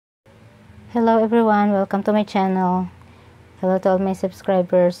Hello everyone, welcome to my channel. Hello to all my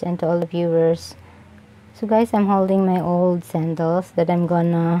subscribers and to all the viewers. So guys, I'm holding my old sandals that I'm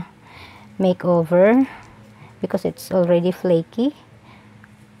gonna make over because it's already flaky.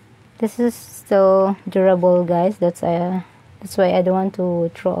 This is still durable, guys. That's why I don't want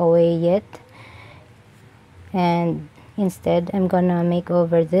to throw away yet. And instead, I'm gonna make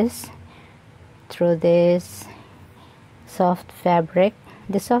over this through this soft fabric.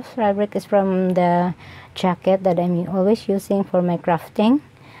 The soft fabric is from the jacket that I'm always using for my crafting,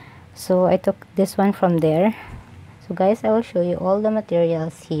 so I took this one from there. So guys, I will show you all the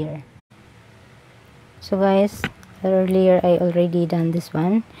materials here. So guys, earlier I already done this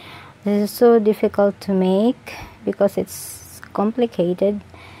one. This is so difficult to make because it's complicated,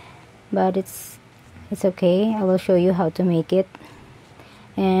 but it's okay. I will show you how to make it.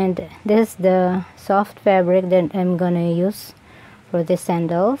 And this is the soft fabric that I'm gonna use for the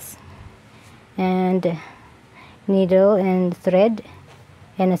sandals, and needle and thread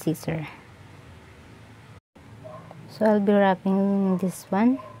and a scissor. So I'll be wrapping this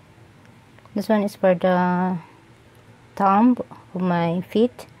one. This one is for the thumb of my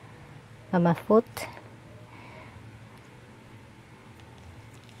feet, of my foot.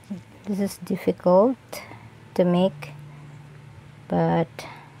 This is difficult to make, but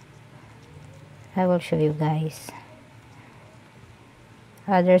I will show you guys.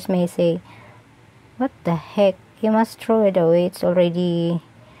 Others may say, what the heck, you must throw it away, it's already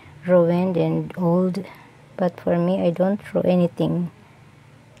ruined and old. But for me, I don't throw anything.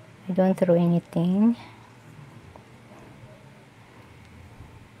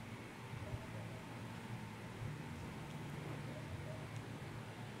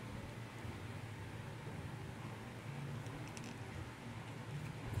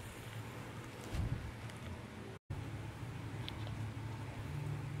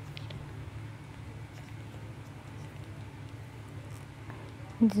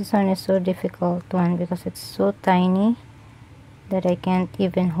 This one is so difficult one because it's so tiny that I can't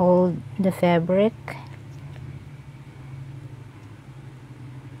even hold the fabric.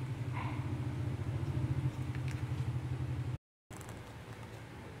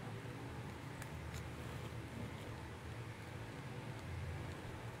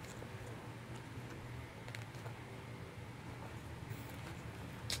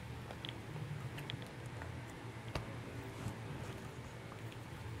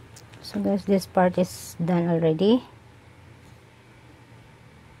 So guys, this part is done already.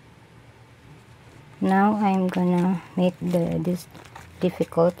 Now I'm gonna make this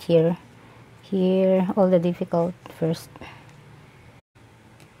difficult here all the difficult first.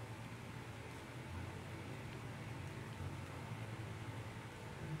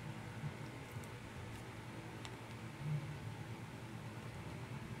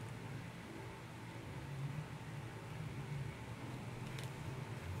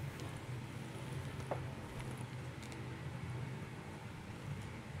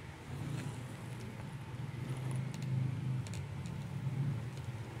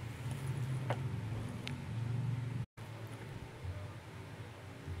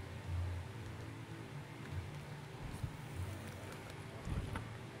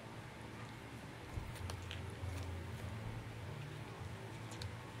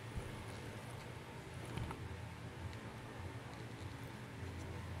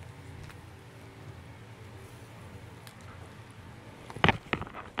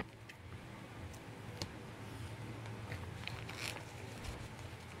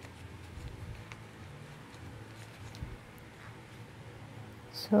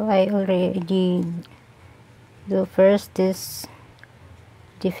 So I already do first this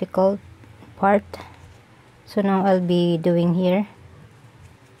difficult part. So now I'll be doing here.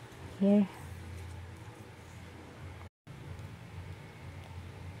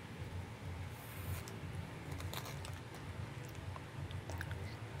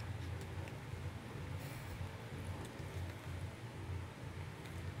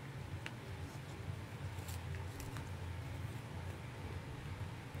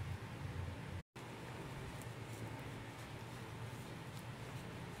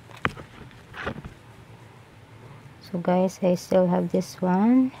 So guys, I still have this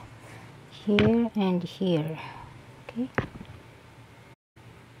one here and here. Okay.